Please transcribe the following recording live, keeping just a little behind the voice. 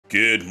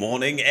Good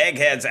morning,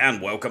 eggheads,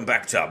 and welcome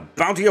back to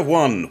Bounty of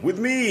One with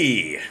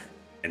me,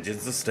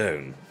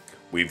 EnginesTheStone.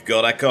 We've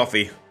got our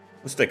coffee.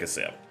 Let's take a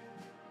sip.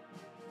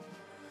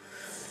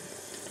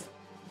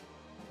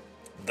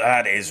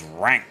 That is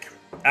rank.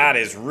 That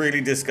is really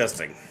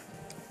disgusting.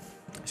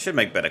 I should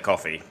make better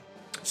coffee.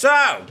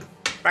 So,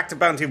 back to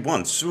Bounty of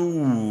One.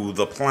 So,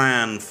 the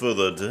plan for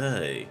the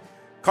day.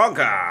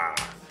 Conquer!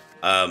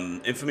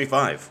 Infamy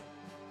 5.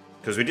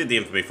 Because we did the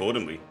Infamy 4,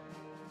 didn't we?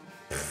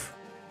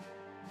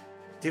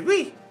 Did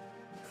we?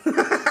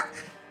 I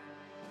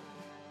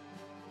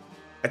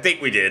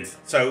think we did.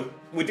 So,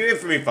 we're doing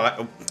Infamy 5.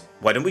 Oh,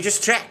 why don't we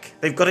just check?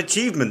 They've got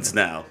achievements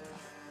now.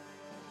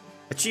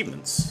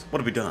 Achievements. What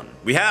have we done?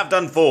 We have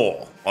done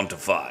 4. On to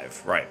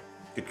 5. Right.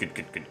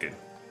 Good.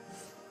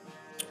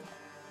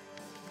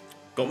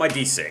 Got my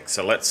D6,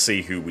 so let's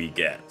see who we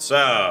get.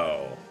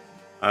 So,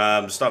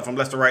 start from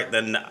left to right,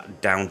 then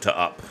down to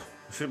up.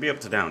 It should be up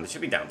to down. It should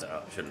be down to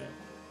up, shouldn't it?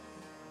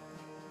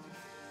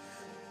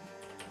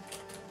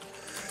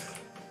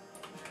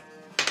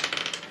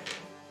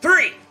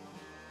 Three!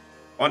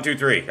 1, 2,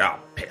 3. Oh,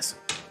 piss.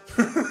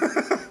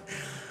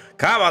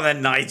 Come on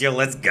then, Nigel,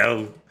 let's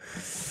go.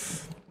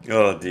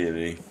 Oh, dear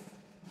me.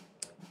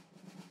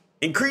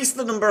 Increase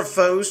the number of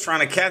foes trying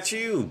to catch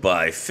you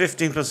by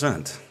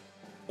 15%.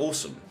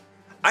 Awesome.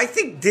 I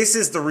think this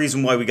is the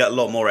reason why we get a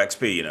lot more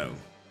XP, you know.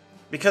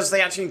 Because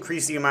they actually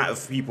increase the amount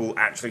of people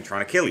actually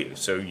trying to kill you.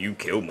 So you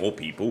kill more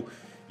people,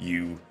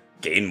 you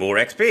gain more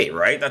XP,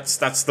 right?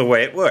 That's the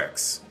way it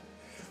works.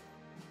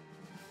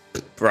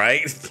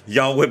 Right?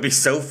 Y'all would be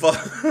so fun.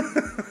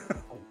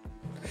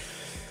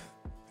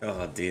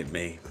 Oh, dear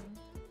me.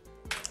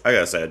 I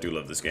gotta say, I do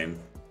love this game.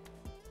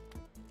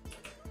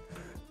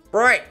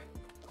 Right.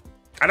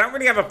 I don't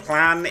really have a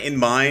plan in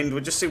mind.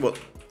 We'll just see what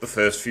the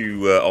first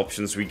few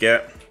options we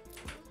get.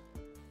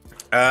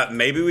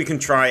 Maybe we can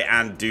try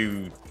and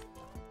do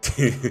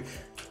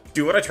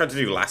what I tried to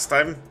do last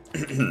time.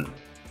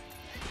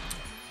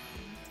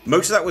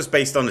 Most of that was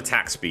based on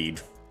attack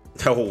speed.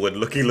 Oh, and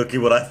looky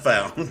what I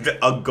found.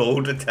 A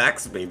gold attack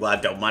speed. Well, I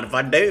don't mind if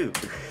I do.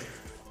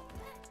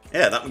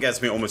 Yeah, that gets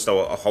me almost a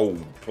whole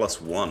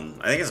 +1.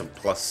 I think it's a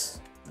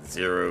plus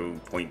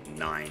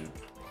 0.9. I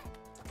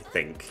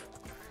think.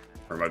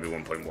 Or it might be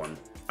 1.1.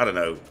 I don't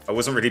know. I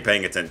wasn't really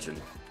paying attention.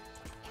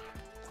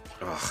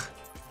 Ugh.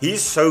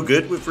 He's so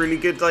good with really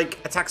good, like,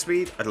 attack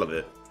speed. I love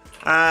it.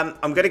 I'm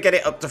going to get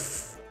it up to...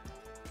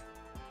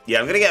 Yeah,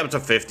 I'm going to get up to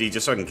 50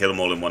 just so I can kill them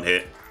all in one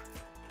hit.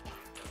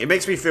 It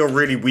makes me feel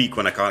really weak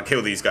when I can't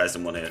kill these guys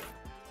in one hit.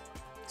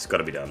 It's got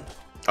to be done.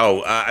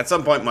 Oh, at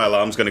some point my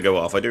alarm's going to go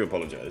off. I do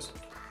apologize.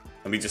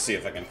 Let me just see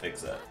if I can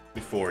fix that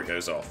before it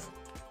goes off.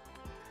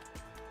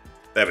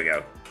 There we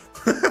go.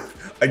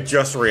 I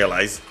just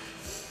realized.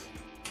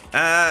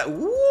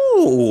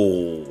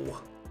 Ooh.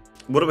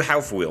 What are we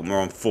health wheel? We're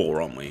on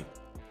 4, aren't we?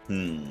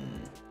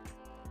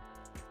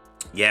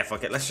 Yeah,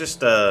 fuck it. Let's just,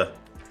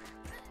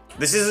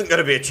 This isn't going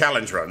to be a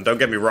challenge run, don't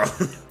get me wrong.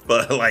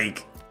 But,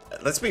 like,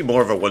 let's be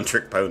more of a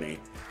one-trick pony.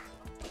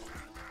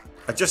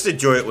 I just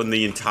enjoy it when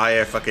the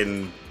entire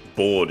fucking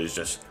board is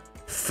just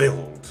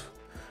filled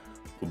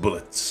with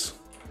bullets.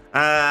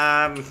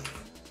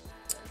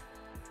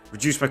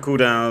 Reduce my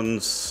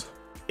cooldowns.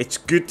 It's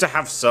good to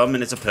have some,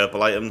 and it's a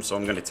purple item, so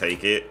I'm going to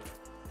take it.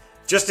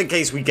 Just in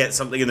case we get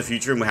something in the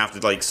future and we have to,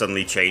 like,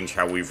 suddenly change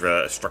how we've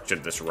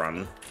structured this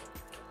run.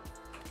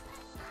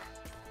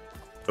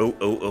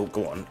 Oh,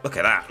 go on. Look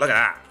at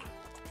that.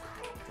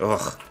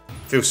 Ugh,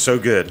 feels so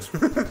good.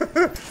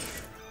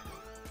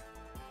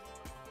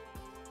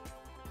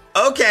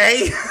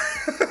 Okay.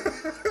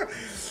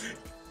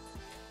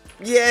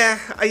 Yeah,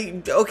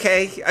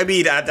 okay. I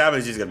mean, our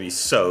damage is going to be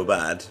so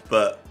bad,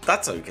 but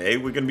that's okay.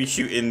 We're going to be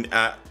shooting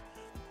at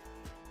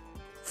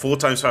 4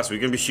 times faster. We're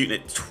going to be shooting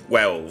at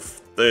 12,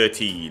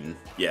 13.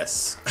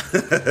 Yes.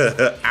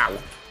 Ow.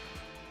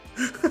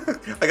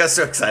 I got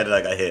so excited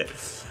I got hit.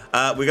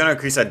 We're going to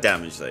increase our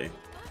damage, though.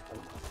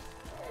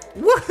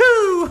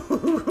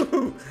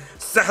 Woohoo!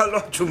 Say hello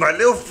to my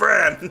little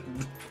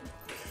friend.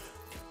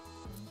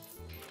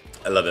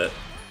 I love it.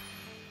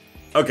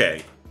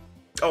 Okay.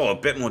 Oh, a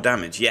bit more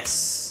damage.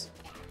 Yes.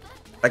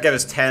 That gave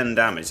us 10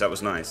 damage. That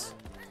was nice.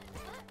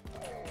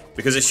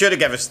 Because it should have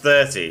given us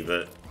 30,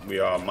 but we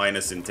are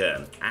minus in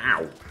 10.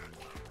 Ow.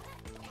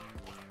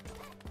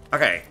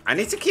 Okay. I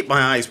need to keep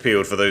my eyes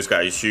peeled for those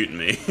guys shooting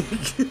me.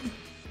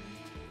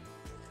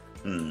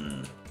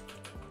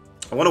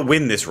 I want to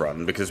win this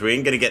run because we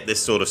ain't going to get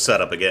this sort of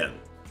setup again.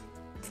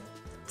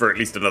 For at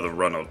least another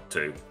run or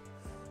 2.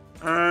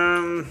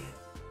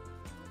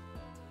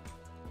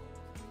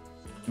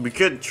 We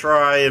could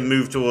try and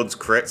move towards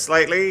crit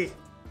slightly.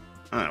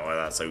 I don't know why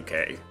that's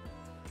okay.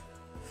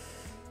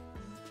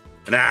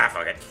 Nah,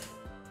 fuck it.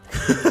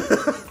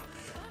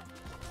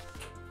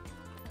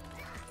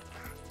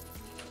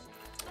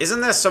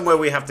 Isn't there somewhere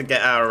we have to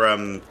get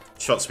our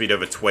shot speed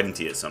over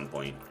 20 at some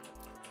point?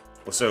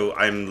 Also,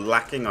 I'm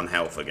lacking on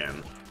health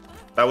again.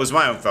 That was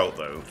my own fault,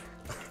 though.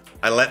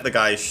 I let the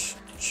guy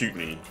shoot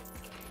me.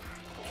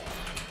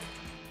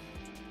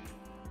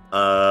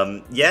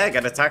 Yeah,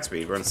 get attack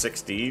speed. We're on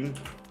 16.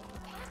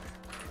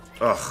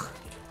 Ugh.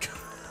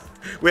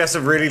 We have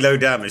some really low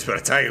damage, but I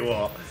tell you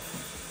what.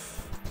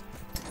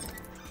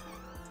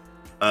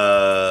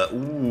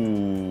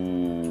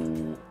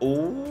 Ooh.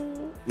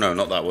 Ooh. No,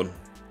 not that one.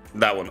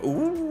 That one.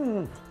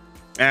 Ooh.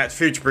 It's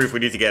future-proof. We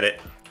need to get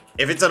it.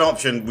 If it's an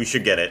option, we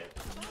should get it.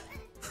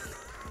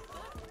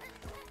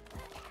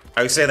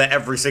 I would say that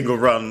every single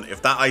run,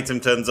 if that item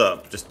turns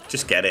up,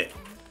 just get it.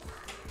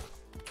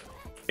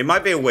 It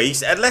might be a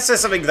waste, unless there's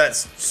something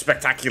that's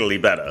spectacularly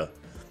better.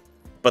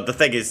 But the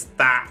thing is,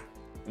 that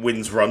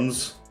wins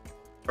runs.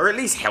 Or at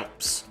least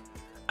helps.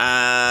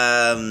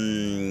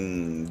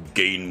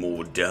 Gain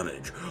more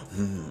damage.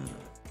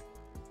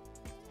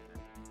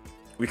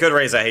 We could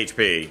raise our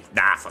HP.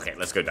 Nah, fuck it,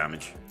 let's go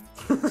damage.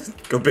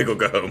 Go big or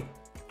go home.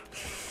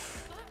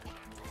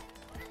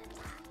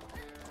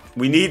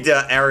 We need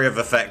area of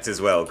effect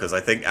as well, because I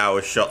think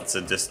our shots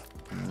are just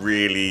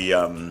really,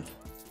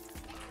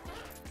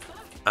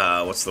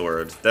 what's the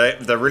word?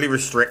 They're really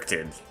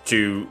restricted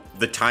to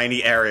the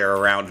tiny area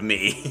around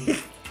me.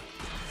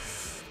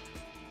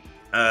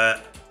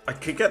 I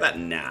could get that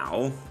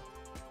now.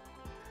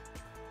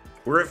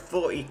 We're at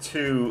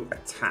 42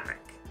 attack.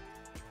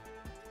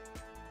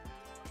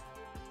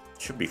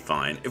 Should be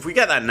fine. If we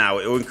get that now,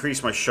 it will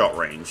increase my shot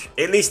range.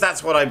 At least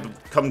that's what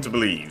I've come to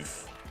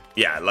believe.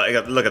 Yeah,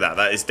 like, look at that.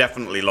 That is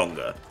definitely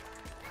longer.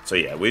 So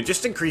yeah, we'll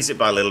just increase it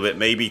by a little bit.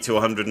 Maybe to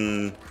 100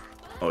 and...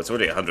 Oh, it's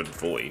already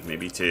 140.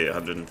 Maybe to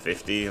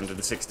 150,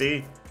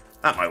 160.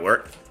 That might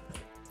work.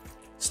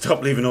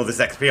 Stop leaving all this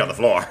XP on the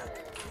floor.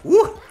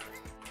 Woo!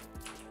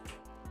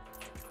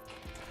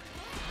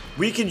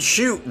 We can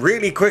shoot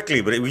really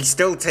quickly, but we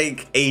still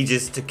take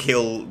ages to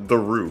kill the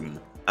room.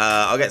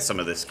 I'll get some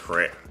of this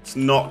crit. It's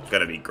not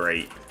going to be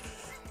great.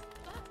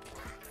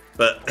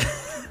 But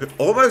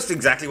almost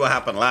exactly what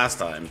happened last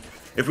time.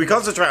 If we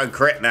concentrate on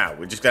crit now,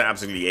 we're just going to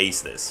absolutely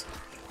ace this.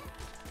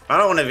 I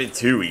don't want it to be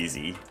too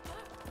easy.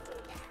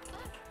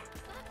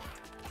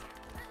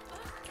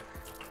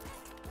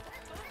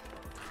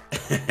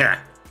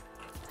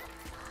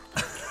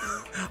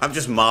 I'm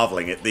just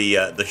marveling at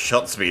the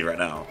shot speed right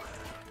now.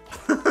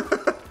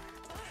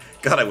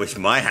 God, I wish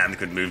my hand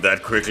could move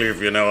that quickly,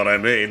 if you know what I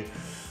mean.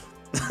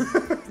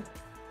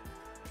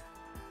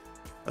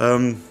 Let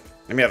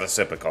me have a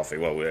sip of coffee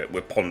while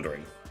we're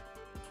pondering.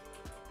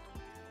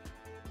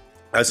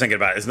 I was thinking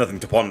about it, there's nothing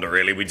to ponder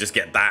really, we just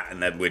get that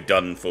and then we're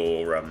done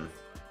for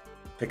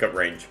pickup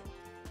range.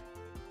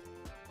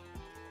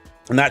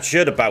 And that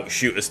should about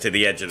shoot us to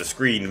the edge of the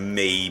screen,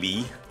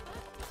 maybe.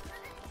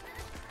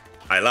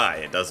 I lie,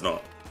 it does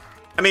not.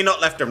 I mean,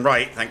 not left and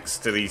right, thanks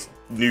to these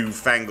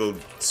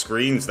newfangled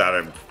screens that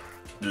are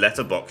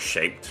letterbox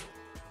shaped.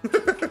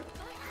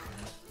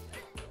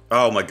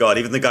 Oh my god,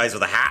 even the guys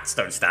with the hats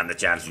don't stand a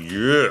chance.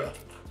 Yeah.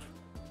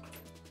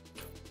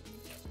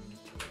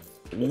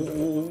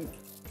 Ooh.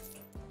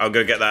 I'll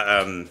go get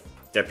that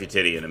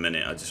deputy in a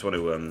minute. I just want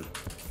to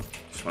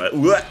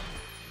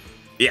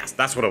yes,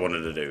 that's what I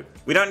wanted to do.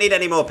 We don't need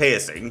any more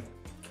piercing.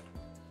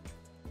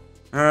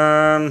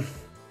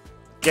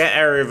 Get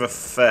area of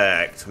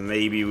effect.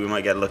 Maybe we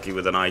might get lucky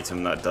with an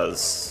item that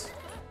does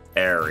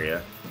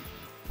area.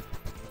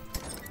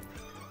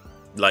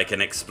 Like an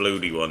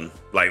explodey one.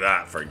 Like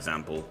that, for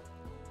example.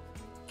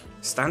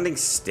 Standing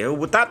still?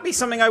 Would that be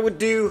something I would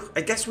do?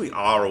 I guess we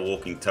are a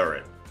walking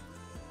turret.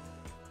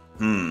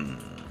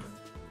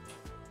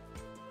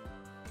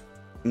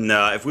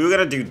 No, if we were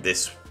gonna do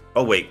this...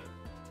 Oh, wait.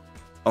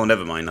 Oh,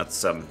 never mind.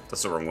 That's the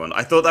wrong one.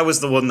 I thought that was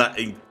the one that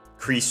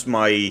increased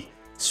my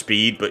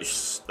speed, but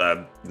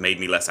made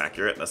me less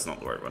accurate. That's not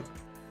the right one.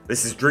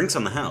 This is drinks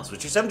on the house,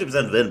 which is 70%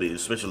 of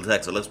enemies, special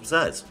attacks or less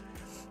besides.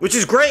 Which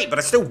is great, but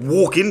I still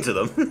walk into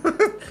them.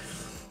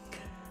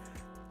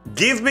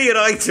 Give me an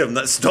item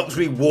that stops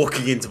me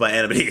walking into my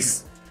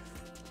enemies.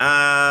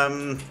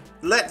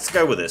 Let's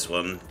go with this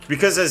one.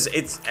 Because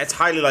it's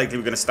highly likely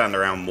we're going to stand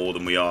around more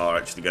than we are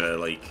actually going to,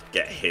 like,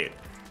 get hit.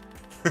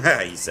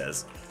 He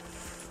says.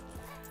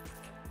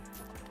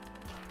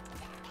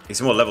 Need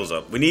some more levels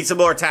up. We need some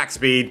more attack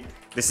speed.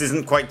 This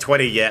isn't quite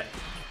 20 yet.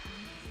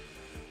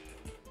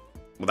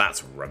 Well,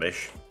 that's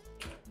rubbish.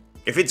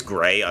 If it's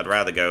grey, I'd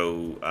rather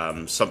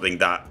go something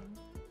that...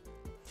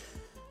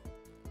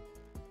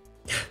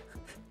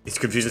 It's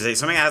confusing to say.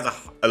 Something that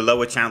has a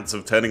lower chance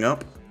of turning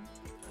up.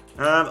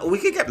 We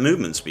could get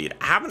movement speed.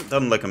 I haven't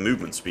done like a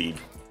movement speed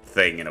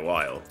thing in a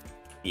while.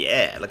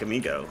 Yeah, look at me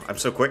go. I'm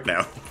so quick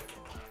now.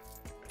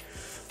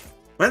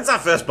 When's our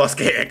first boss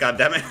get? God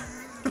damn it.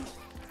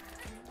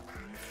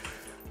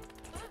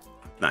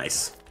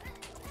 Nice.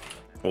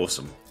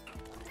 Awesome.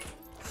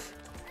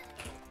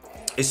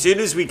 As soon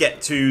as we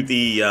get to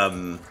the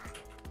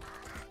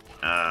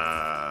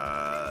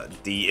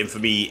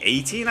Infamy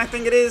 18, I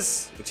think it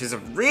is, which is a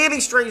really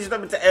strange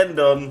number to end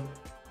on,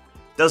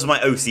 does my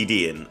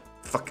OCD in.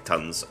 Fuck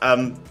tons. As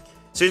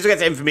soon as we get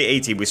to Infamy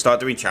 18, we start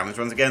doing challenge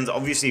runs again. So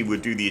obviously, we'll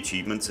do the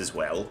achievements as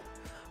well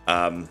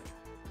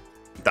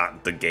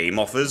that the game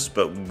offers,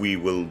 but we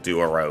will do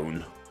our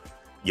own.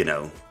 You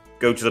know,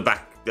 go to the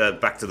back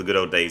to the good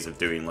old days of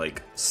doing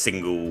like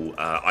single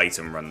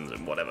item runs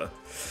and whatever.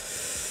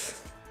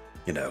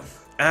 You know.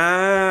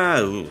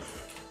 Ooh.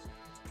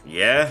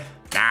 Yeah?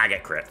 Nah, I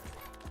get crit.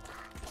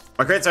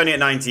 My crit's only at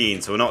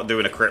 19, so we're not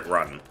doing a crit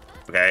run.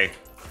 Okay?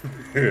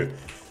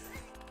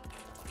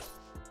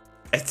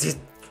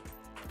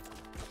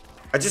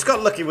 I just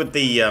got lucky with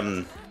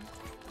the,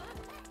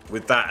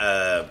 with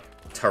that,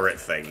 turret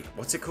thing.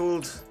 What's it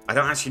called? I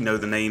don't actually know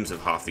the names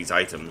of half these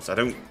items. I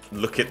don't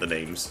look at the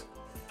names.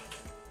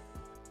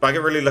 But I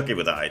get really lucky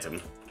with that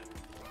item.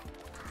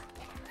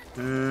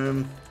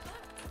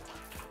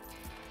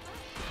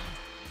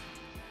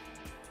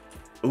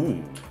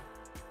 Ooh.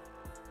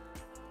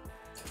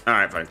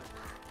 Alright, fine.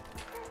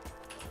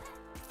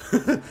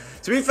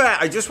 To be fair,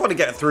 I just want to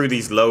get through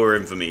these lower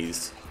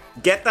infamies.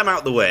 Get them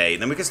out the way,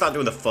 then we can start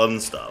doing the fun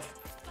stuff.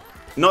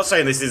 I'm not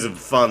saying this isn't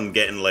fun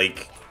getting,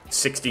 like,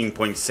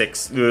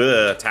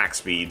 16.6 attack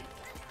speed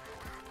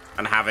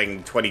and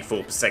having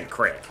 24%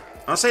 crit.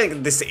 I'm not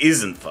saying this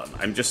isn't fun.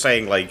 I'm just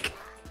saying, like,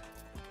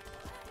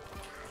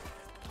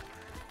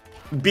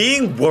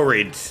 being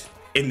worried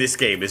in this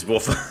game is more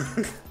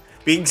fun.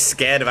 Being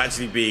scared of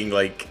actually being,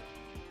 like,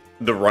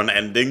 the run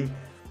ending.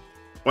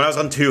 When I was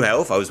on 2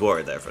 health, I was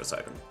worried there for a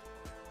second.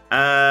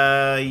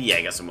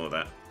 Yeah, get some more of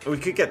that. We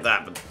could get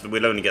that, but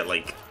we'll only get,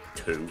 like,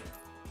 2. It'd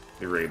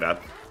be really bad.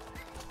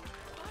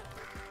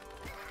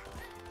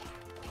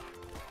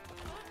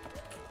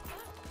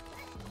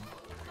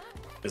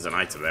 There's an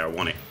item there, I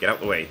want it. Get out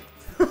the way.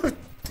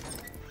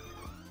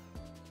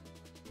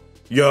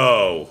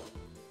 Yo!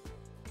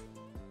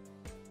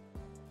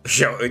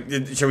 Shall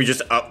we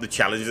just up the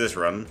challenge of this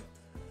run?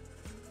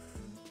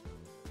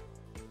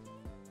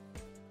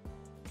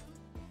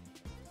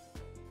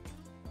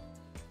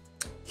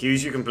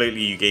 Heals you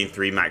completely, you gain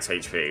 3 max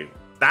HP.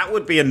 That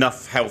would be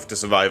enough health to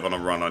survive on a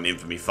run on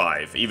Infamy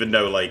 5. Even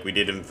though, like, we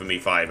did Infamy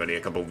 5 only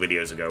a couple of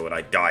videos ago and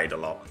I died a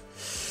lot.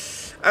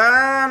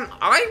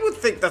 I would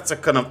think that's a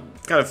kind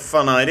of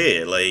fun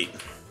idea. Like,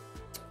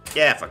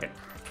 yeah, fuck it.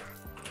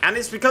 And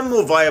it's become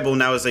more viable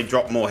now as they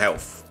drop more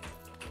health.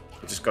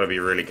 You just gotta be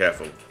really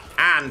careful.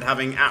 And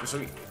having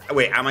absolutely...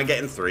 Wait, am I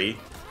getting 3?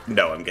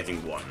 No, I'm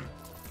getting 1.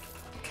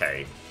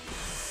 Okay.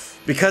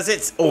 Because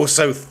it's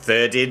also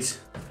thirded...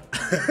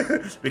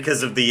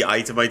 because of the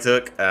item I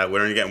took,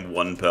 we're only getting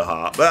 1 per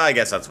heart. But I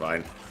guess that's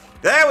fine.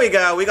 There we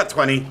go, we got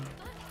 20.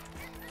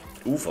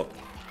 Ooh, fuck.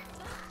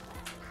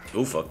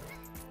 Ooh, fuck.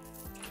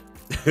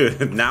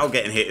 Now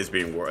getting hit is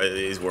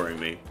worrying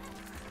me.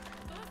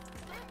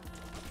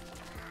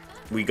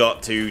 We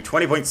got to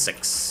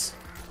 20.6.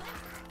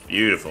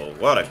 Beautiful.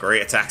 What a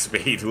great attack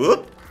speed.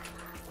 Whoop.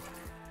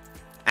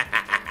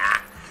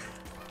 I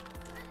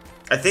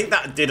think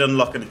that did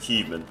unlock an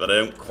achievement, but I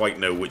don't quite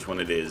know which one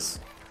it is.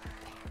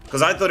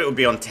 Because I thought it would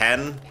be on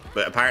 10,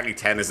 but apparently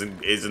 10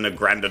 isn't a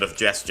grand enough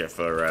gesture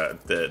for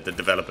the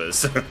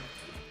developers.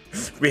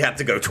 We had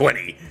to go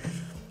 20.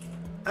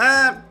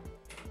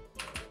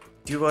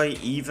 Do I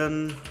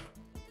even...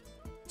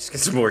 Just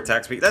get some more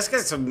attack speed. Let's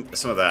get some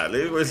of that.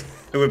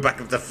 We're back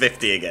up to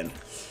 50 again.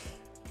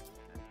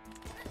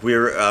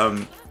 We're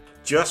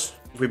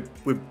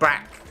we're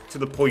back to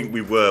the point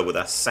we were with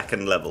our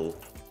second level.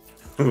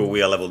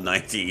 We are level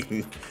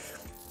 19.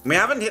 We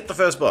haven't hit the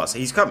first boss.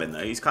 He's coming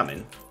though. He's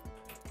coming.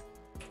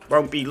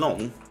 Won't be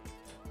long.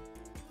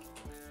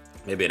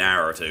 Maybe an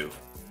hour or 2.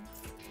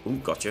 Ooh,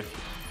 gotcha.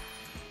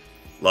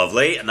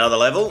 Lovely. Another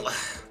level.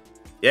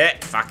 Yeah,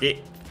 fuck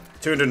it.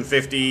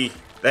 250.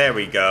 There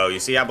we go. You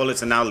see our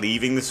bullets are now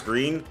leaving the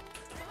screen?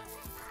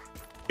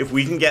 If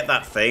we can get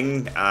that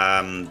thing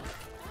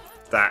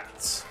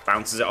that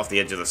bounces it off the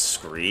edge of the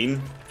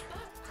screen,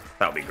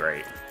 that'll be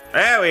great.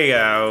 There we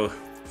go.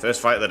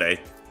 First fight of the day.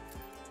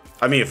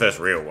 I mean, the first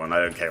real one. I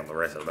don't care on the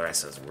rest. The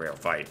rest is a real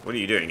fight. What are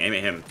you doing? Aim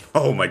at him.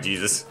 Oh, my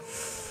Jesus.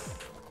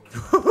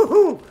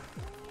 Oh,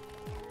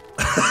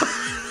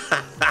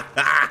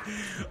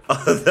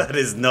 that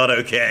is not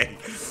okay.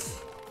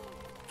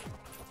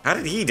 How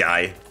did he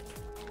die?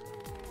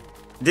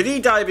 Did he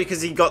die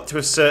because he got to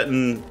a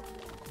certain,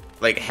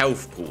 like,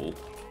 health pool?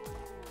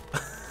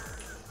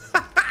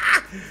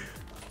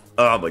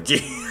 Oh, my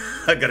G.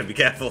 I gotta be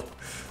careful.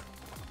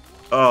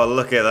 Oh,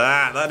 look at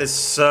that. That is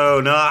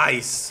so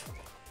nice.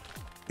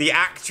 The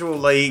actual,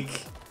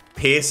 like,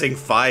 piercing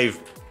 5,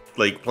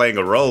 like, playing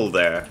a role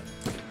there.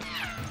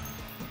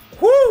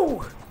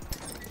 Woo!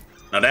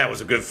 Now that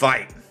was a good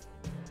fight.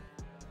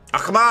 Oh,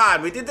 come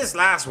on. We did this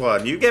last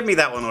one. You gave me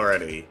that one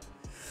already.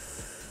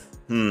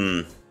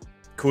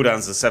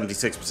 Cooldowns are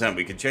 76%.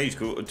 We can change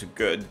to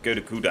go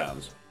to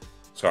cooldowns.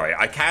 Sorry,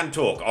 I can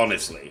talk,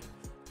 honestly.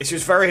 It's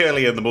just very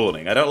early in the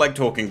morning. I don't like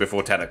talking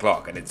before 10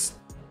 o'clock, and it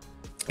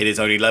is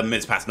only 11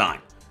 minutes past 9.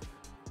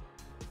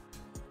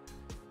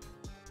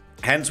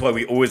 Hence why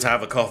we always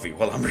have a coffee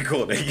while I'm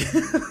recording.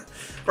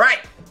 Right.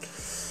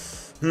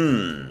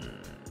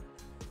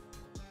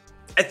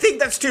 I think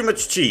that's too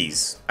much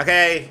cheese.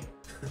 Okay.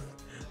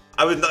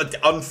 I would not,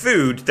 on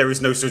food, there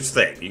is no such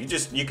thing.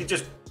 You could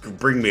just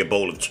bring me a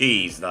bowl of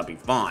cheese and that'd be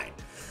fine.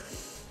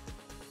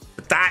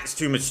 But that's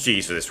too much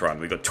cheese for this run.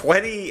 We got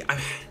 20.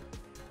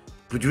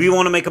 Do we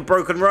want to make a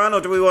broken run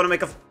or do we want to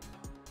make a?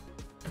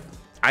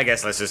 I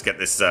guess let's just get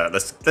this.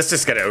 Let's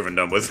just get it over and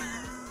done with.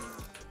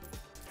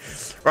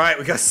 Right,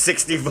 we got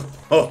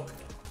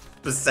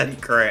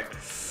 64% crit.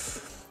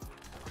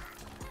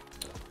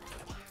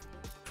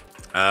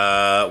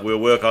 We'll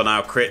work on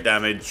our crit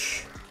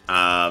damage.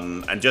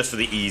 And just for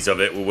the ease of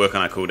it, we'll work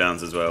on our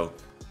cooldowns as well.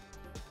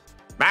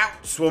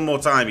 Bounce one more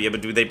time. Yeah,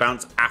 but do they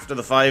bounce after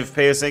the 5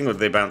 piercing or do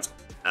they bounce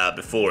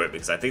before it?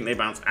 Because I think they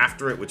bounce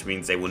after it, which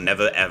means they will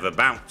never ever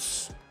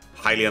bounce.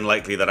 Highly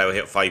unlikely that I will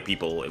hit 5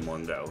 people in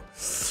one go.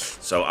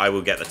 So I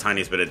will get the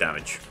tiniest bit of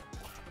damage.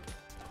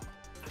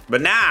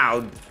 But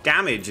now,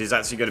 damage is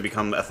actually going to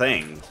become a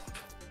thing.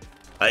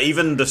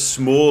 Even the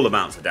small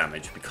amounts of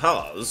damage,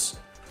 because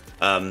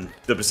the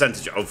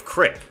percentage of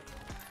crit.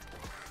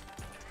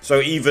 So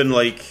even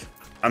like,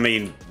 I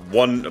mean,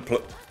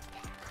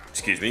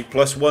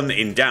 +1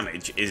 in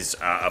damage is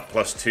a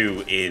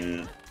 +2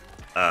 in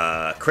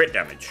crit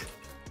damage.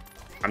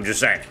 I'm just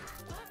saying.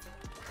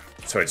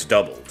 So it's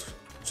doubled.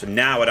 So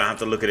now I don't have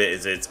to look at it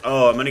as it's,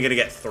 oh, I'm only going to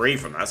get 3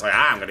 from that. It's like,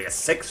 I'm going to get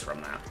 6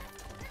 from that.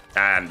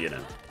 And, you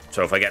know.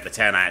 So if I get the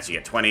 10, I actually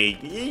get 20.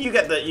 You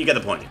get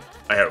the point,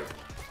 I hope.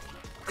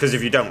 Because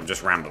if you don't, I'm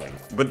just rambling.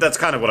 But that's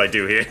kind of what I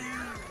do here.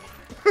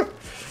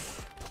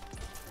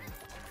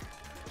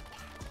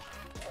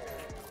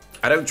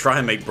 I don't try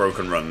and make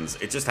broken runs.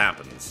 It just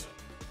happens.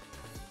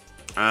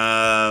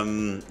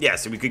 Yeah,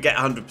 so we could get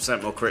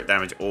 100% more crit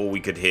damage, or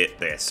we could hit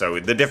this. So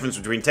the difference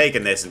between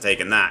taking this and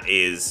taking that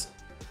is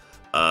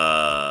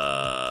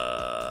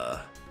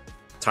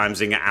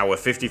timesing our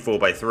 54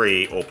 by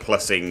 3 or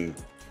plussing,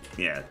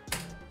 yeah.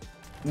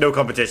 No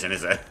competition,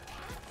 is there?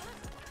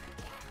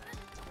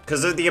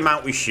 Because of the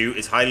amount we shoot,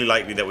 it's highly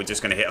likely that we're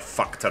just going to hit a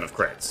fuck ton of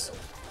crits.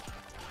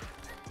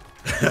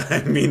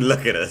 I mean,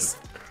 look at us.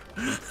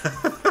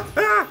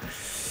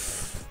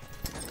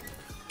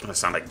 I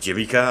sound like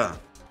Jimmy Carr.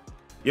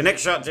 Your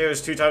next shot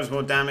deals 2 times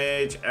more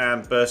damage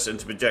and bursts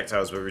into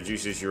projectiles, but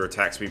reduces your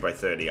attack speed by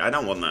 30. I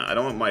don't want that. I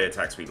don't want my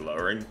attack speed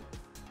lowering.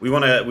 We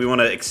want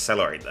to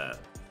accelerate that.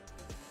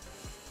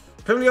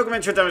 Permanently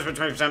augment your damage by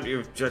 20%,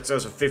 your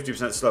projectiles are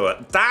 50%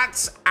 slower.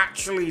 That's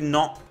actually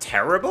not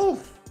terrible.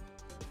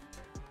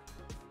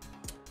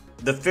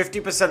 The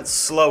 50%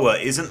 slower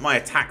isn't my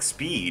attack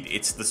speed,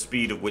 it's the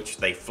speed at which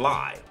they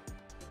fly.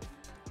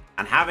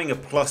 And having a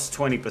plus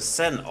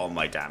 20% on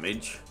my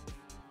damage...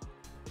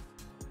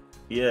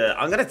 Yeah,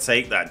 I'm going to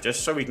take that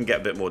just so we can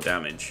get a bit more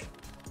damage.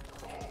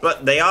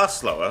 But they are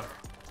slower.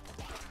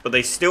 But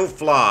they still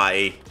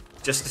fly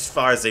just as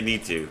far as they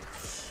need to.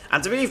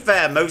 And to be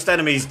fair, most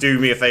enemies do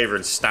me a favor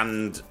and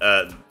stand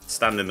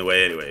in the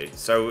way anyway.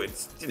 So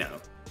it's, you know,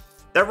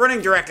 they're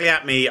running directly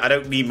at me. I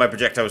don't need my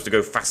projectiles to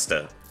go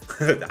faster.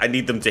 I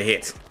need them to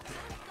hit.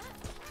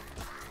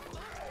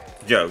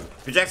 Yo,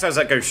 projectiles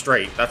that go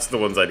straight, that's the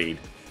ones I need.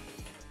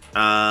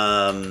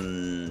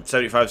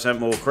 75%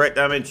 more crit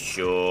damage,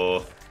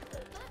 sure.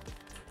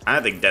 I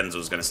don't think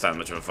Denzel's going to stand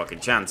much of a fucking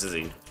chance, is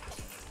he?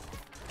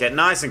 Get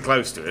nice and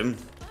close to him.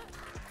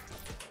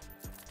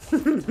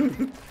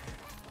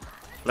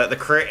 Let the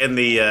crit and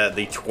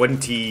the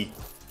 20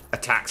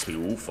 attack speed.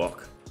 Oh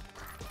fuck!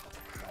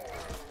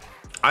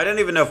 I don't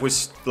even know if we've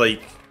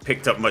like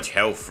picked up much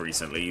health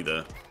recently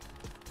either.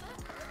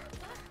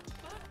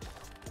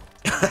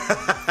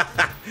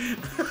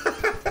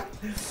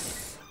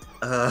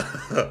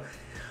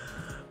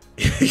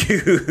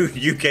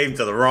 You came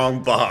to the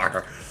wrong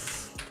bar.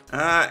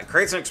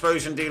 Creates an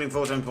explosion, dealing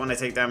 4 times when they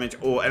take damage,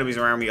 or enemies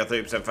around me are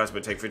 30% faster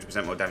but take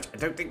 50% more damage. I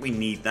don't think we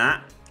need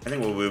that. I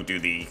think we'll do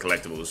the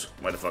collectibles.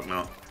 Why the fuck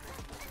not?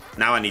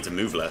 Now I need to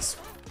move less.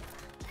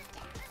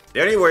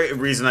 The only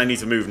reason I need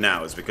to move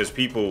now is because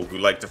people who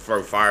like to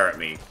throw fire at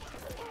me.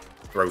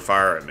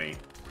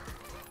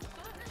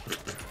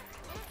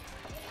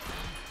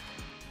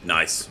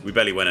 Nice. We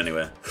barely went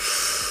anywhere.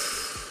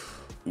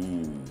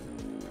 Ooh.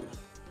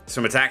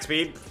 Some attack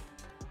speed?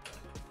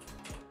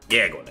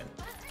 Yeah, go on then.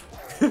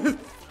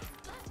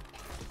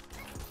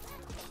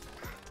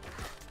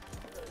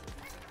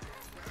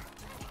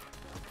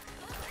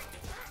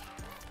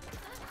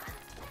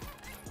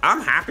 I'm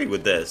happy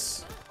with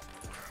this.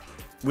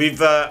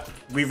 We've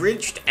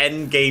reached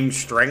end game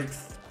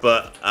strength,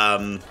 but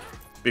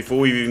before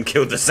we've even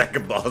killed the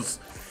second boss.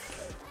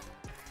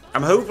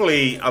 I'm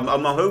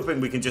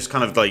hoping we can just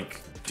kind of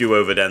like do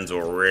over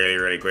Denzel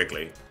really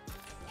quickly.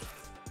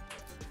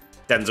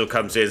 Denzel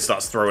comes in,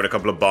 starts throwing a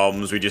couple of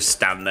bombs. We just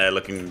stand there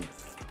looking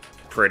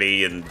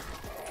pretty and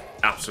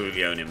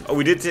absolutely own him. Oh,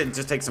 we did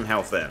just take some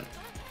health then.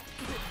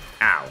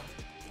 Ow.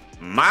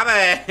 My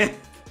bad.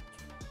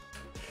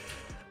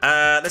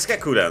 Let's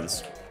get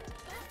cooldowns.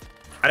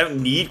 I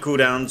don't need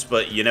cooldowns,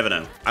 but you never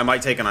know. I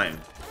might take an item.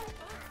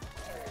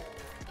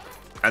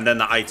 And then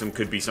the item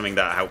could be something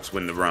that helps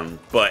win the run,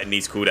 but it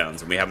needs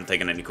cooldowns, and we haven't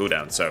taken any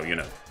cooldowns, so, you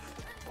know.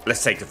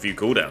 Let's take a few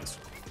cooldowns.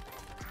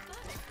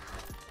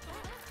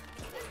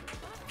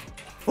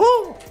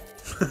 Woo!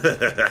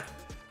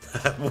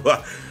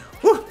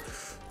 Woo!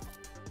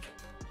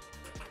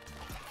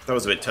 That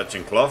was a bit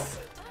touching cloth.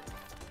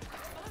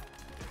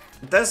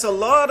 There's a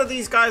lot of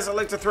these guys that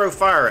like to throw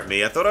fire at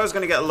me. I thought I was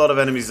going to get a lot of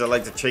enemies that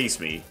like to chase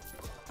me.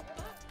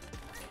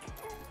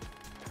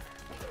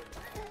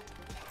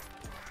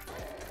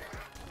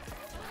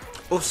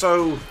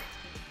 Also...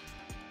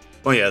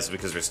 Oh yeah, it's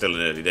because we're still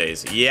in early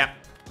days. Yep.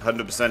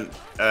 100%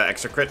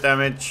 extra crit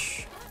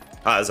damage.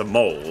 Ah, there's a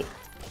mole.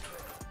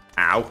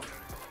 Ow.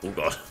 Oh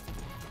god.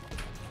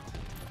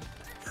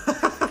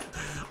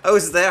 I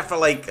was there for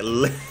like...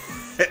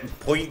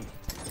 point...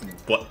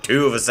 What,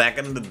 2 of a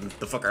second? And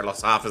the fucker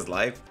lost half his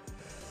life.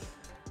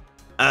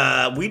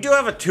 We do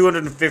have a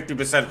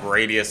 250%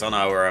 radius on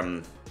our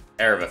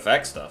area of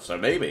effect stuff, so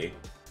maybe.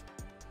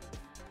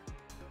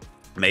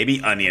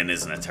 Maybe onion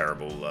isn't a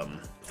terrible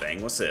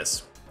thing. What's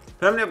this?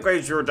 Permanently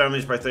upgrades your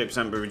damage by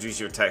 30% but reduce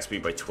your attack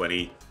speed by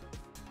 20.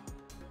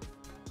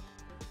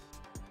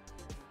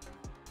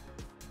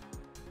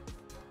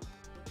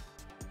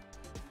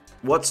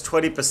 What's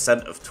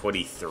 20% of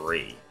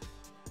 23?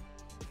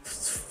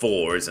 It's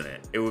 4, isn't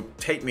it? It would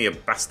take me a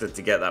bastard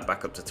to get that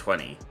back up to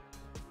 20.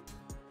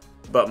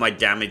 But my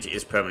damage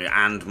is permanent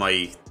and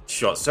my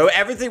shots. So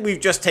everything we've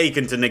just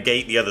taken to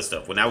negate the other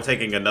stuff, we're now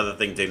taking another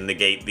thing to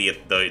negate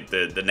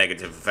the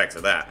negative effects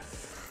of that.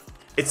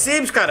 It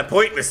seems kind of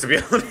pointless, to be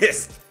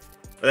honest.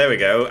 But there we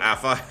go.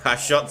 Our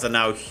shots are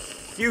now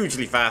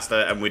hugely faster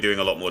and we're doing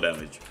a lot more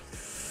damage.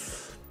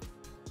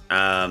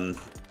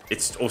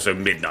 It's also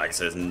midnight,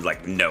 so there's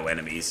like no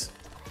enemies.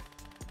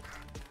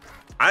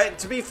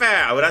 To be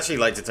fair, I would actually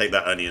like to take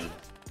that onion.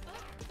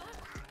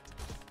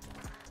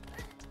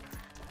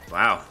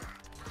 Wow.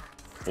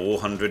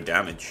 400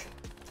 damage.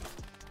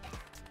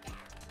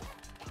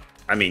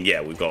 I mean,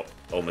 yeah, we've got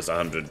almost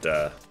 100,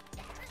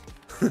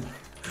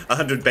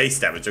 100 base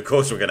damage. Of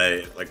course we're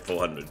gonna, like,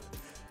 400.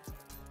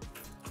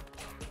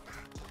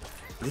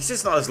 At least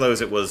it's not as low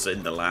as it was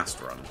in the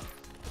last run.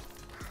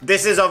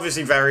 This is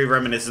obviously very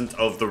reminiscent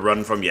of the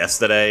run from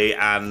yesterday,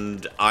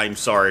 and I'm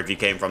sorry if you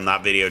came from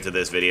that video to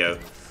this video.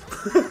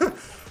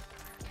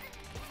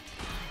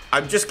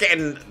 I'm just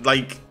getting,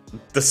 like,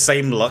 the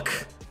same luck.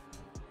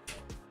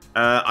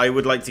 I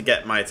would like to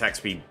get my attack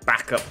speed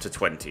back up to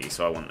 20,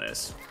 so I want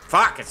this.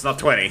 Fuck, it's not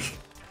 20.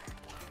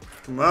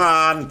 Come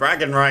on,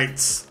 bragging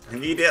rights. I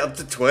need it up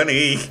to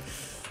 20.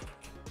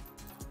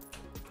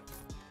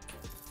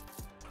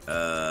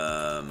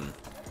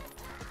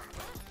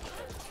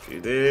 Do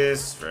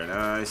this. Very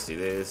nice. Do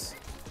this.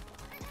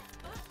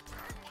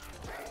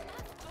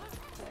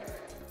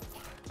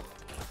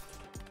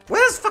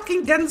 Where's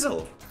fucking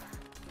Denzel?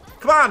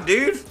 Come on,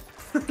 dude.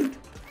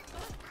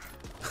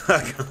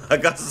 I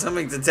got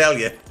something to tell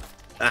you.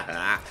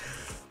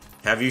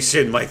 Have you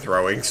seen my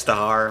throwing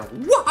star?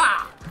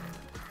 Wah!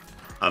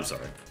 I'm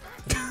sorry.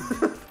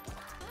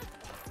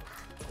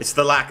 It's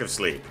the lack of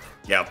sleep.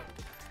 Yep.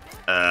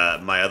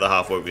 My other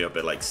half woke me up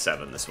at like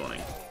 7 this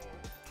morning.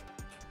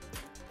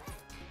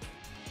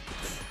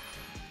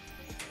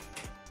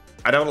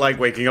 I don't like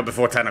waking up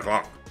before 10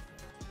 o'clock.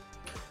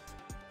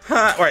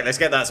 Right, let's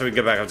get that so we can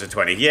go back up to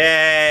 20.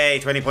 Yay!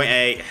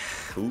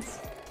 20.8. Oof.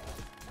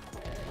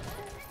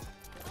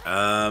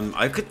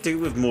 I could do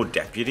with more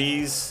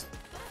deputies.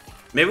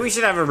 Maybe we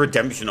should have a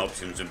redemption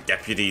option of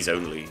deputies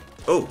only.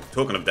 Oh,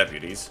 talking of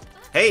deputies.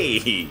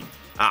 Hey!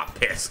 Ah,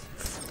 piss.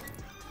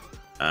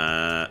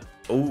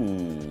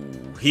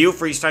 Ooh. Heal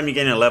for each time you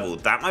gain a level.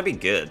 That might be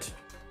good.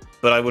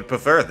 But I would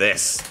prefer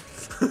this.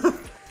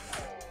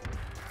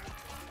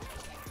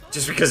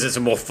 Just because it's a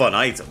more fun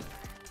item.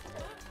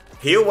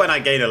 Heal when I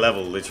gain a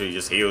level literally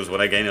just heals when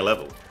I gain a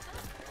level.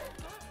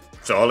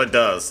 So all it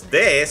does.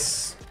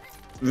 This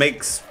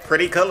makes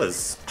pretty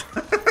colors.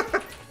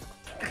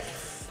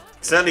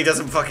 Certainly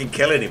doesn't fucking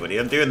kill anybody.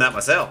 I'm doing that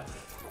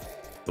myself.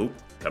 Ooh,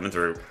 coming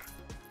through.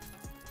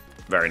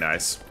 Very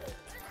nice.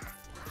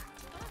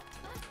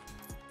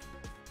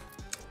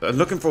 I'm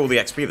looking for all the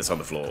XP that's on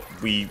the floor.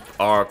 We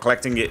are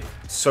collecting it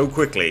so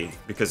quickly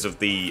because of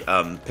the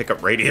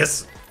pickup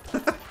radius.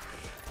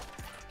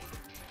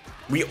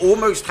 We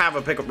almost have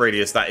a pickup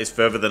radius that is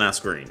further than our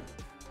screen.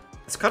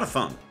 It's kind of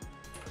fun.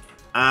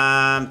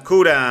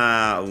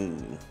 Cooldown.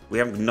 Ooh, we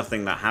have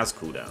nothing that has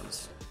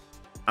cooldowns.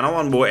 And I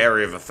want more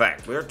area of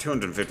effect. We're at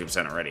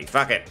 250% already.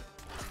 Fuck it.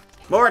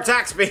 More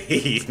attack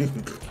speed.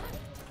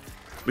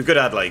 We could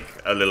add like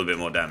a little bit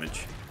more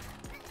damage.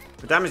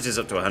 The damage is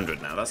up to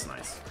 100 now. That's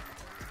nice.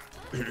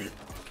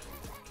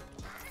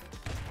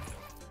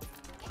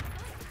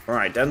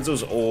 Alright,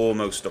 Denzel's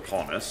almost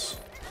upon us.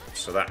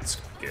 So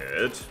that's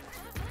good.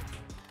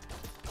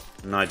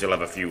 Nigel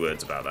have a few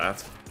words about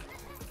that.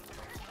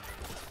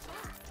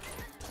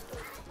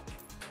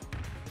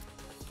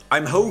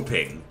 I'm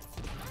hoping,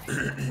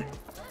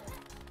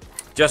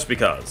 just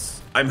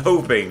because, I'm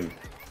hoping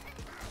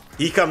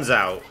he comes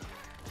out,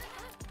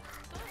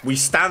 we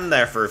stand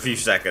there for a few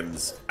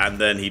seconds, and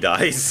then he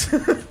dies.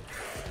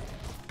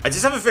 I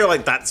just have a feel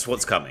like that's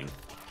what's coming.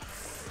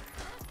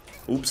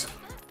 Oops.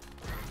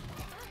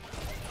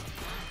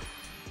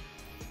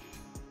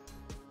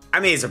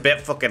 I mean, it's a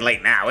bit fucking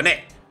late now, isn't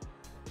it?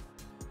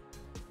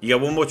 You get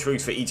 1 more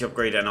truth for each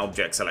upgrade and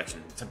object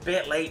selection. It's a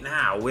bit late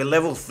now. We're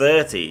level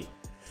 30.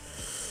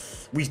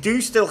 We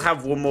do still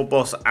have 1 more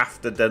boss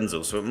after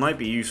Denzel, so it might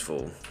be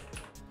useful.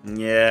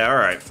 Yeah,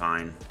 alright,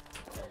 fine.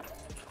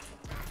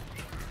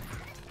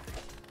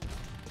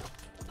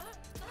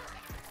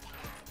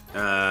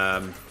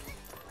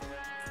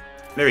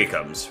 There he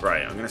comes.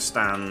 Right, I'm going to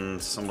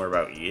stand somewhere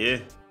about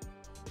here.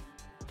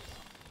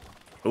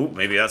 Oh,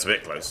 maybe that's a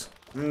bit close.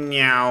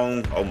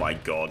 Meow. Oh my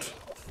god.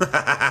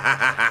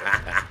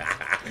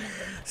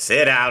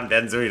 Sit down,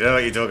 Denzel. You know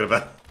what you're talking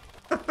about.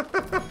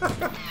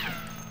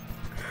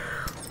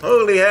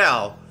 Holy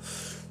hell.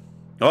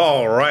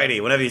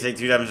 Alrighty. Whenever you take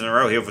 2 damage in a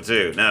row, heal for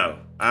 2. No.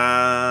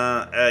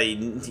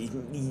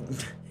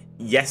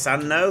 Yes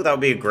and no. That would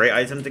be a great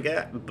item to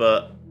get,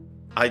 but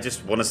I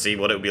just want to see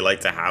what it would be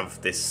like to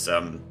have this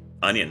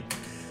onion.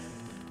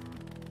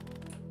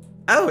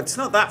 Oh, it's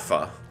not that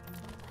far.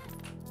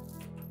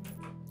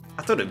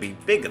 I thought it'd be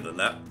bigger than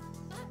that.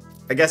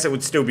 I guess it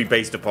would still be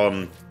based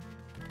upon...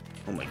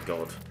 Oh my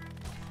god.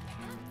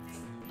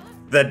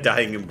 They're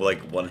dying in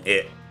like 1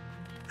 hit.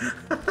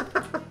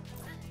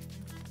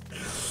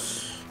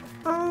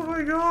 Oh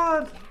my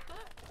god.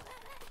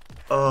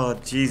 Oh,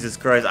 Jesus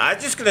Christ. I'm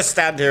just gonna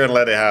stand here and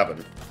let it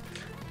happen.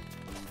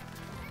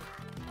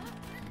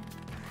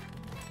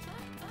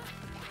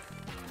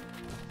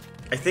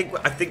 I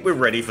think we're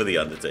ready for the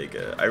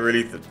Undertaker. I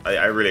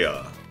really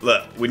are.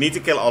 Look, we need to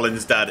kill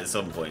Olin's dad at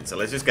some point, so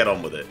let's just get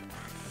on with it.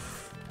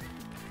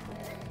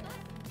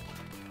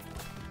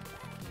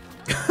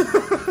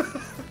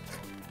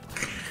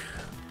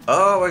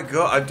 Oh my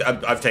god,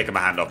 I've taken my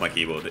hand off my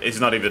keyboard. It's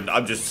not even,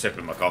 I'm just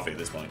sipping my coffee at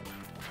this point.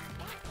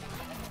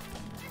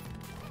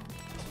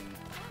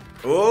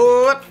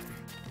 Whoop!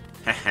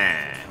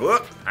 Haha!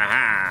 Whoop!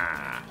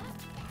 Haha!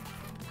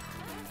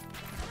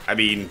 I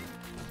mean,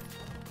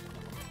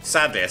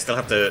 sadly, I still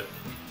have to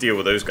deal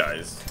with those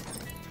guys.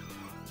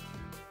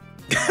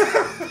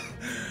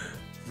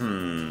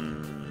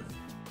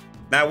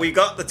 Now, we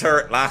got the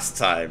turret last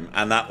time,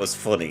 and that was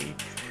funny.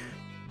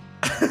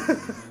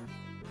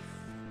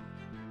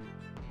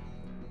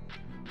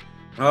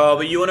 Oh,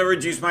 but you want to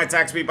reduce my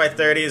attack speed by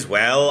 30 as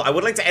well? I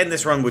would like to end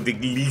this run with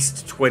at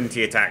least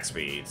 20 attack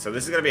speed. So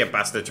this is going to be a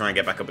bastard to try and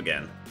get back up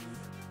again.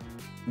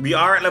 We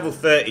are at level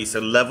 30, so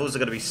levels are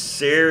going to be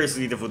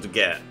seriously difficult to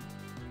get.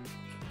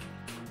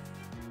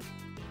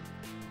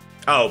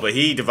 Oh, but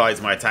he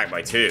divides my attack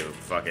by 2.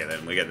 Fuck it,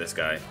 then we get this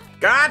guy.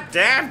 God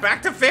damn,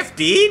 back to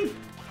 15?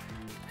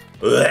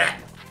 Ugh.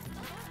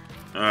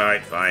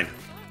 Alright, fine.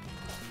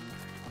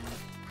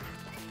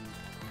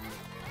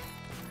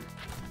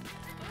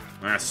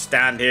 I'm gonna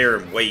stand here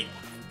and wait.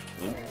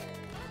 Ooh.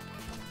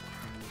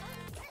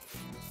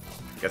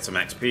 Get some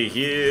XP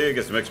here,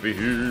 get some XP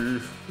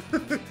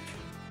here.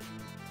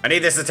 I need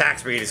this attack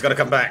speed, it's gotta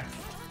come back.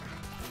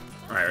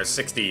 Alright, there's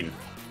 16.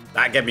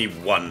 That gave me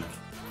 1.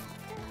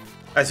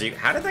 Actually,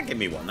 how did that give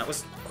me 1? That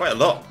was quite a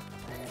lot.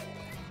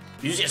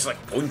 Usually it's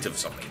like point of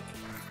something.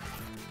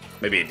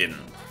 Maybe it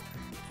didn't.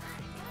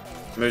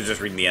 Maybe I was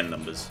just reading the end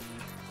numbers.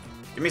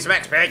 Give me some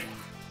XP!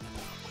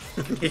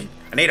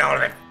 I need all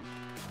of it.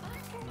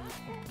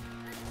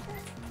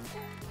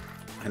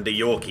 And the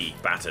Yorkie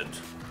battered.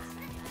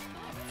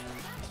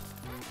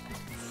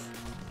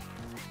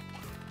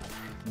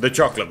 The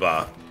chocolate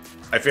bar.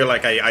 I feel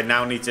like I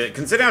now need to...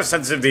 Consider how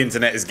sensitive the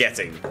internet is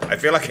getting. I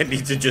feel like I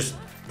need to just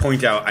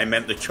point out I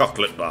meant the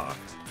chocolate bar.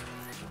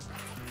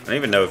 I don't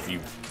even know if you,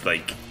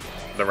 like,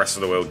 the rest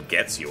of the world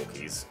gets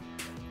Yorkies.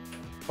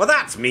 Well,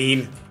 that's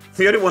mean.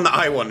 The only one that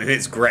I want, and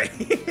it's grey.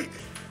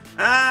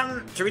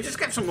 Should we just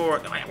get some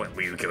more...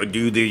 We could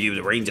do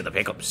the range of the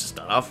pickup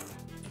stuff.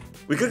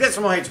 We could get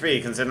some more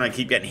HP, considering I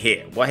keep getting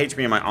hit. What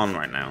HP am I on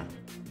right now?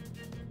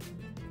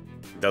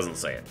 It doesn't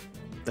say it.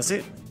 Does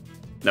it?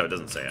 No, it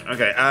doesn't say it.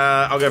 Okay,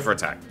 I'll go for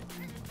attack.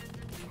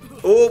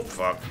 Oh,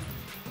 fuck.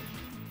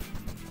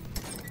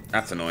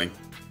 That's annoying.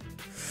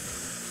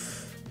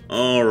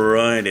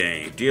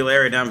 Alrighty. Deal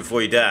area down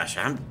before you dash.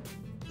 I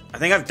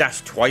think I've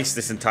dashed twice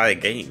this entire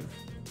game.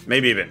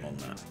 Maybe a bit more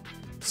than that.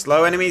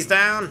 Slow enemies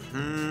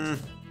down?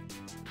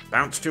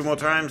 Bounce 2 more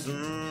times?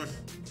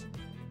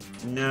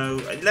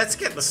 No. Let's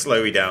get the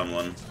slowy down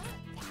one.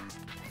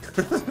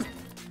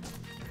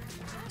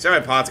 See how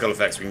many particle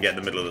effects we can get in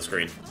the middle of the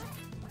screen.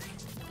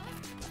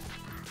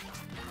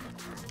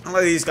 I'll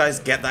let these guys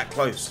get that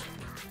close.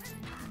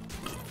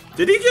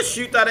 Did he just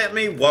shoot that at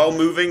me while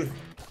moving?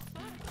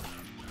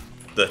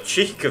 The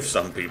cheek of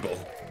some people.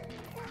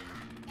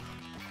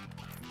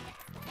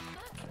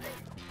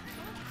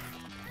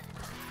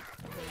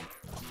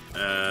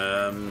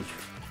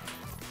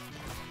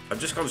 I'm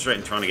just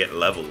concentrating trying to get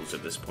levels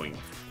at this point.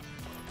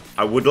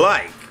 I would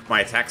like my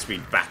attack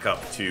speed back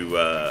up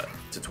to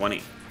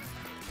 20.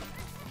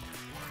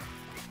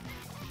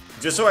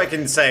 Just so I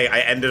can say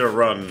I ended a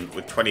run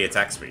with 20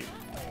 attack speed.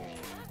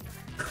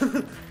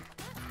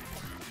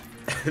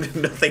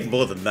 Nothing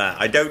more than that.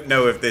 I don't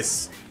know if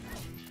this...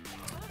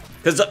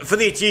 Because for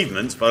the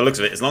achievements, by the looks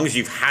of it, as long as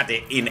you've had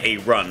it in a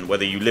run,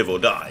 whether you live or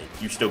die,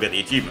 you still get the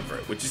achievement for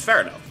it, which is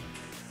fair enough.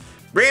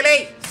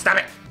 Really? Stop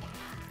it!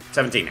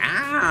 17.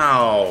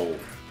 Ow!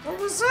 What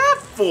was that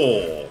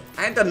for?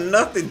 I had done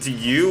nothing to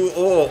you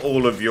or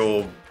all of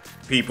your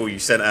people you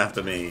sent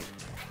after me.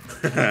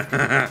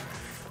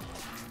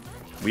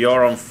 We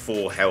are on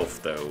 4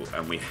 health, though,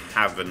 and we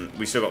haven't...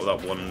 We still got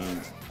that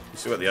one... We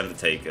still got the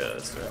Undertaker,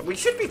 so we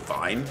should be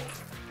fine.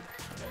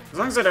 As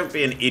long as I don't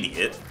be an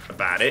idiot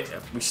about it,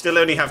 we still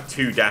only have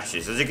 2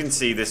 dashes. As you can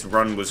see, this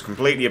run was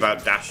completely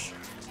about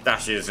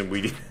dashes, and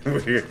we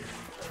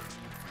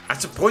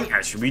at a point,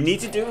 actually, we need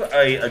to do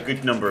a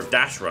good number of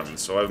dash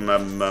runs. So I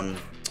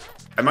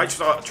might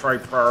try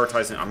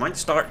prioritizing. I might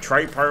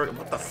try prioritizing.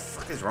 What the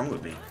fuck is wrong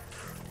with me?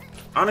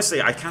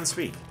 Honestly, I can't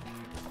speak.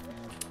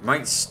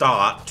 Might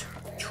start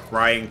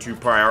trying to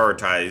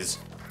prioritize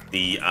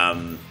the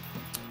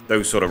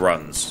those sort of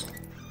runs,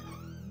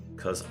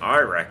 because I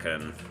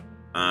reckon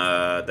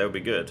that would be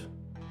good.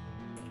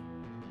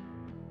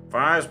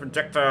 Fires,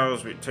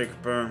 projectiles, we take.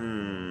 I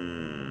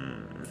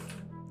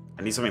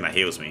need something that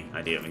heals me,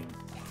 ideally.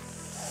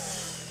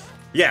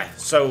 Yeah,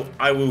 so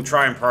I will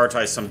try and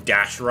prioritize some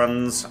dash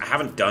runs. I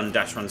haven't done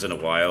dash runs in a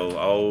while.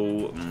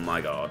 Oh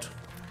my god.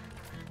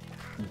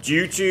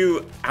 Due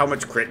to how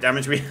much crit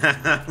damage we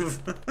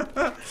have,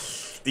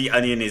 the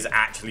onion is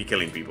actually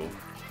killing people.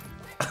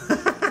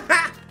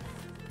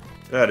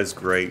 That is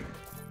great.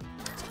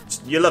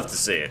 You love to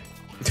see it.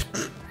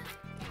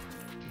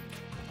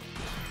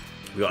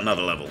 We got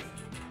another level.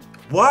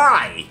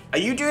 Why? Are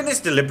you doing this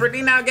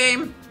deliberately now,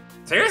 game?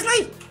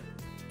 Seriously?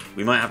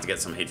 We might have to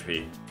get some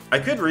HP. I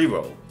could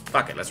reroll.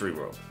 Fuck it, let's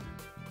reroll.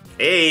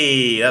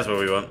 Hey, that's what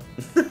we want.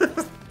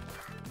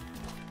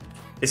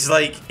 It's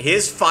like,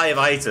 here's 5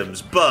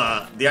 items,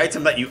 but the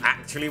item that you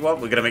actually want,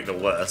 we're gonna make the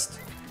worst.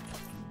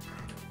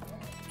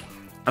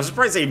 I'm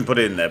surprised they even put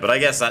it in there, but I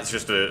guess that's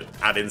just to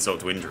add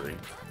insult to injury.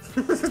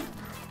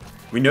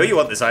 We know you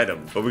want this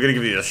item, but we're gonna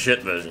give you the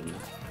shit version.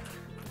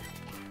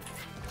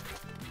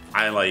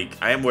 I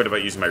am worried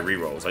about using my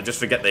rerolls. I just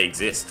forget they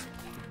exist.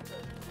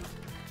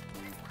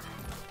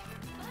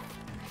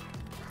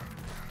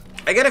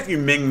 I get if you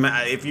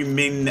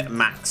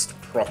min-maxed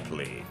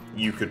properly,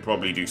 you could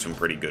probably do some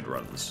pretty good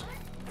runs.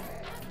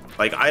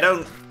 Like,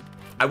 I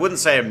wouldn't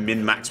say I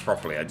min-max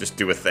properly. I just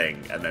do a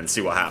thing and then see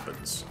what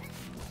happens.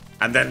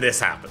 And then this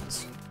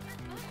happens.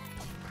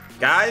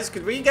 Guys,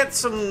 could we get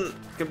some,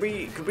 could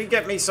we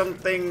get me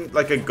something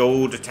like a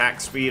gold attack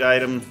speed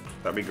item?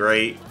 That'd be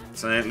great.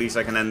 So then at least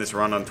I can end this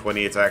run on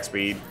 20 attack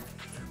speed.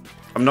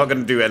 I'm not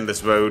gonna do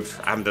endless mode.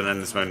 I haven't done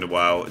endless mode in a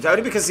while. It's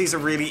only because these are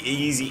really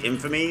easy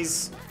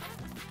infamies.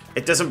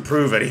 It doesn't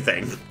prove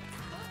anything.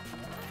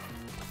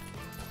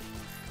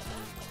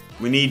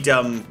 We need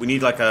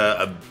like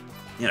a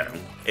you know,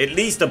 at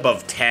least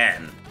above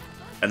 10,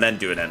 and then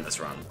do an endless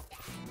run.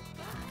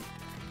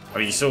 I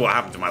mean, you saw what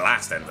happened to my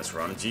last endless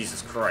run.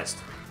 Jesus Christ.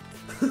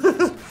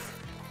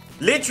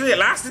 Literally, it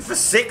lasted for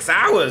 6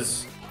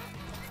 hours.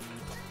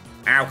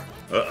 Ow.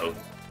 Uh-oh.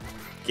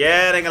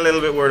 Getting a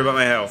little bit worried about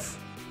my health.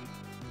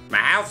 My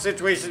health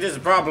situation is a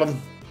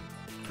problem.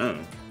 Oh.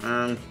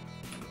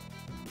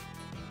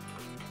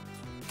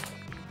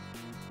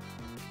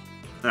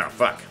 Oh,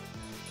 fuck.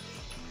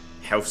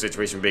 Health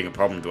situation being a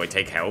problem. Do I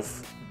take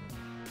health?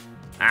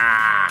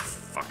 Ah,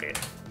 fuck it.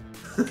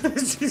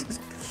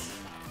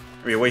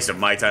 It'll be a waste of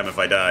my time if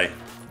I die.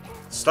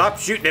 Stop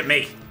shooting at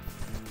me.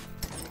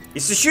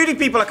 It's the shooting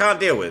people I can't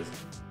deal with.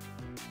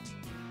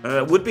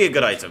 Would be a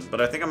good item,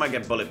 but I think I might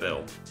get Bullet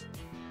Bill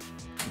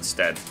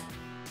instead.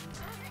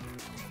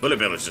 Bullet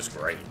Bill is just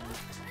great.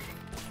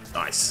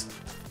 Nice.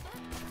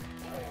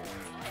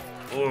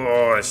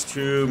 Oh, it's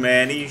too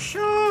many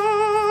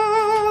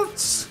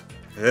shots.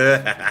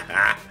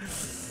 I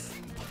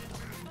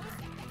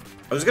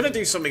was gonna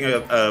do something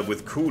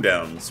with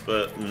cooldowns,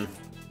 but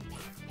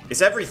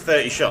it's every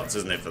 30 shots,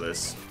 isn't it, for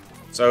this?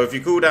 So if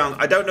you cooldown,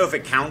 I don't know if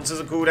it counts as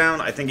a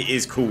cooldown. I think it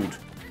is called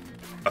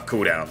a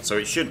cooldown, so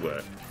it should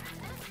work.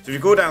 So if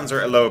your cooldowns are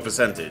at a lower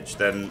percentage,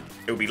 then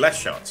it will be less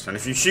shots. And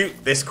if you shoot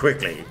this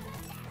quickly,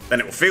 then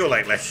it will feel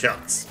like less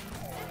shots.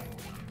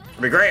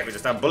 It'll be great. We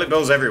just have bullet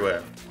bills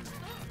everywhere.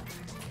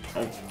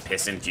 Oh,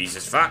 pissing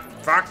Jesus. Fuck.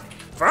 Fuck.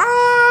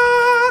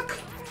 Fuck!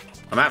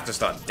 I'm gonna have to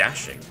start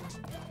dashing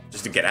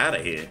just to get out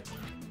of here.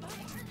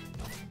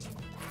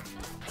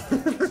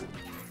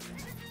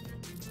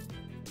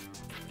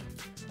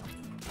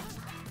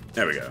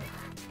 There we go.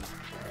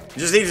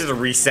 Just needed to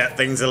reset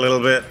things a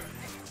little bit.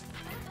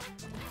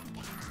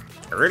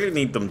 I really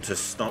need them to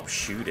stop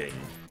shooting.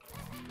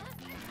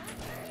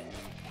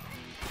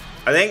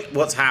 I think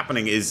what's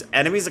happening is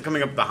enemies are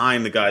coming up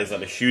behind the guys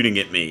that are shooting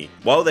at me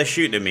while they're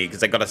shooting at me because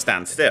they gotta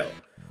stand still.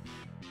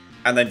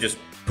 And then just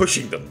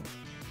pushing them.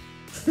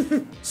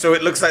 So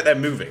it looks like they're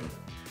moving,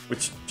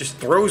 which just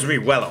throws me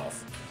well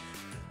off.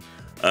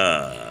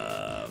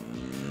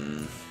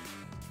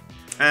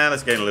 And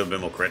let's gain a little bit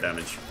more crit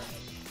damage.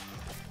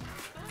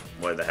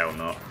 Why the hell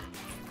not?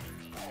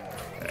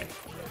 Okay.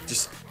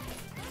 Just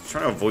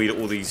trying to avoid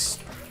all these.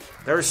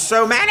 There are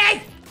so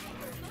many!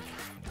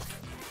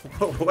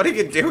 What are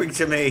you doing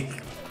to me?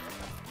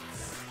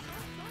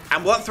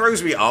 And what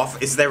throws me off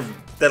is they're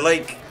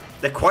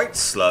quite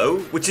slow,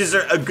 which is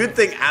a good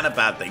thing and a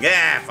bad thing.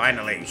 Yeah,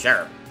 finally,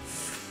 sure.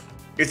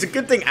 It's a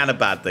good thing and a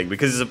bad thing,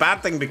 because it's a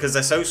bad thing because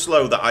they're so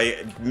slow that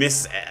I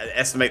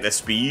estimate their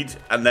speed,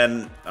 and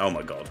then, oh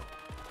my god.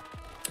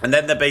 And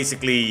then they're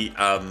basically,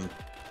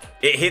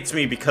 it hits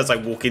me because I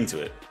walk into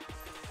it.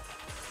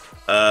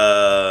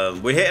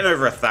 We're hitting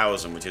over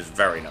 1,000, which is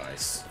very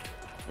nice.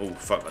 Oh,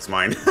 fuck, that's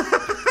mine.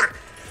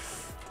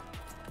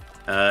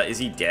 Is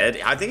he dead?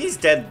 I think he's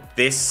dead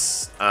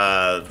this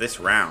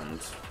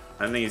round.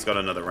 I don't think he's got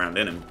another round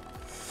in him.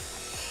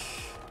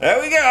 There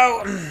we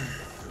go.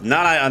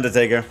 Night,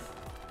 Undertaker.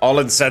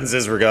 Olin sends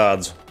his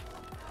regards.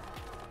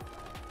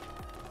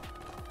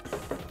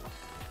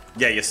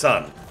 Yeah, your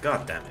son.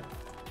 God damn it.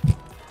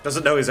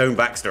 Doesn't know his own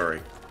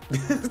backstory.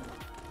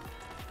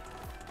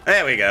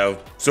 There we go.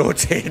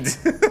 Sorted.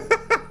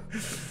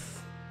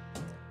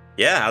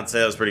 Yeah, I'd say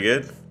that was pretty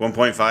good.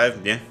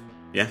 1.5.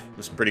 Yeah,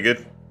 that's pretty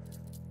good.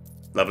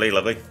 Lovely,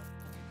 lovely.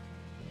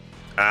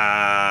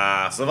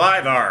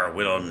 Survivor.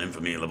 Win on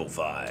Infamy level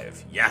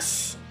 5.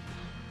 Yes.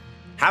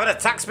 Have an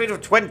attack speed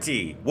of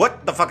 20.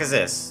 What the fuck is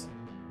this?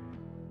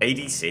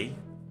 ADC?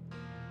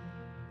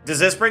 Does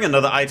this bring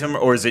another item,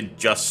 or is it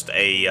just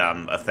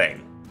a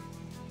thing?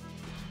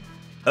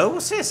 Oh,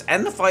 what's this?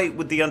 End the fight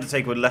with the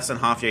Undertaker with less than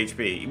half your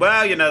HP.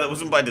 Well, you know, that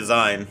wasn't by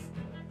design.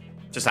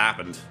 Just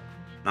happened.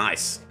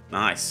 Nice.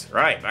 Nice.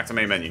 Right, back to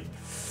main menu.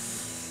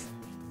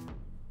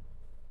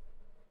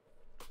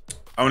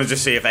 I want to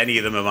just see if any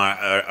of them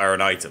are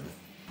an item.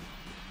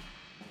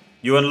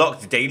 You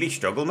unlocked daily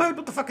struggle mode?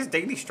 What the fuck is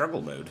daily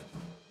struggle mode?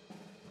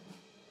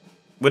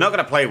 We're not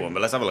going to play one,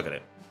 but let's have a look at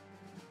it.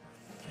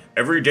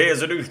 Every day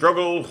is a new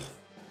struggle.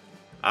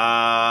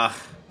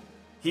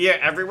 Here,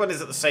 everyone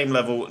is at the same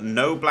level.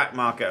 No black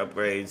market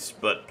upgrades,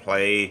 but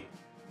play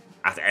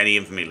at any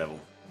Infamy level.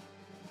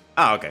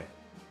 Oh, okay.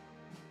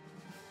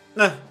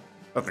 Nah,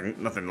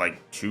 nothing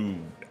like too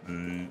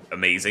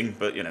amazing,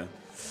 but you know.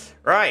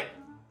 Right.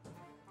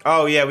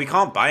 Oh yeah, we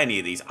can't buy any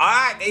of these.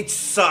 It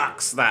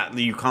sucks that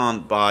you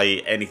can't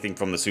buy anything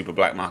from the super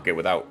black market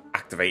without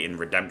activating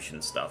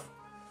redemption stuff.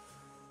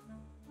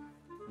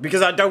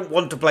 Because I don't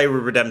want to play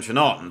with redemption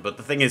on, but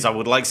the thing is, I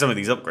would like some of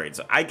these upgrades.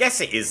 I guess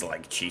it is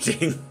like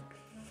cheating.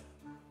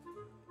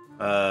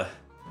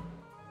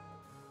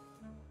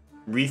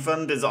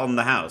 Refund is on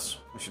the house.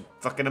 I should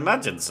fucking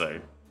imagine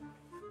so.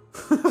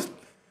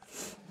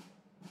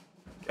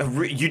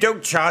 You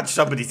don't charge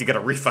somebody to get a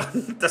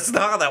refund. That's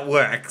not how that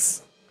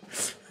works.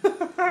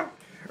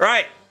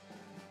 Right.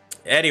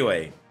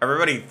 Anyway,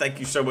 everybody, thank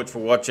you so much for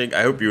watching.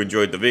 I hope you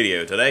enjoyed the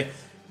video today.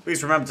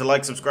 Please remember to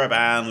like, subscribe,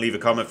 and leave a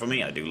comment for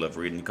me. I do love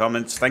reading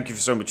comments. Thank you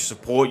for so much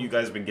support you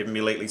guys have been giving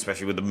me lately,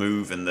 especially with the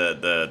move and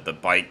the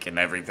bike and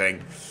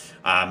everything.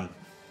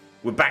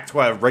 We're back to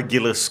our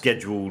regular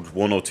scheduled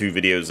 1 or 2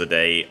 videos a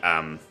day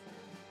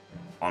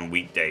on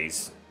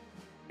weekdays.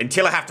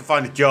 Until I have to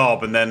find a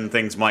job, and then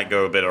things might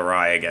go a bit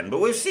awry again. But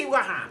we'll see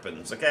what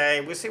happens,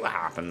 okay? We'll see what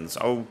happens.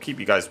 I'll keep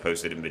you guys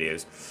posted in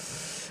videos.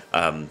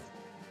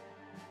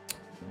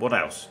 What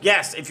else?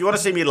 Yes, if you want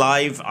to see me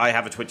live, I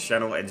have a Twitch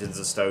channel,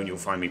 EnginesTheStone. You'll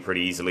find me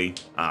pretty easily.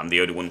 I'm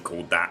the only one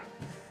called that.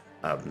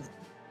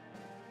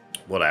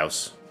 What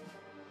else?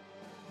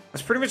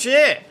 That's pretty much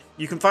it.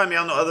 You can find me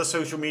on other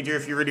social media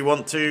if you really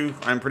want to.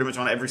 I'm pretty much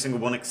on every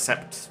single one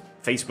except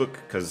Facebook,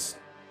 because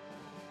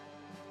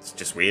it's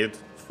just weird.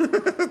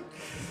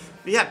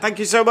 Yeah, thank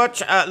you so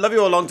much. Love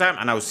you all a long time,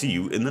 and I will see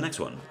you in the next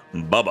one.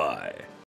 Bye-bye.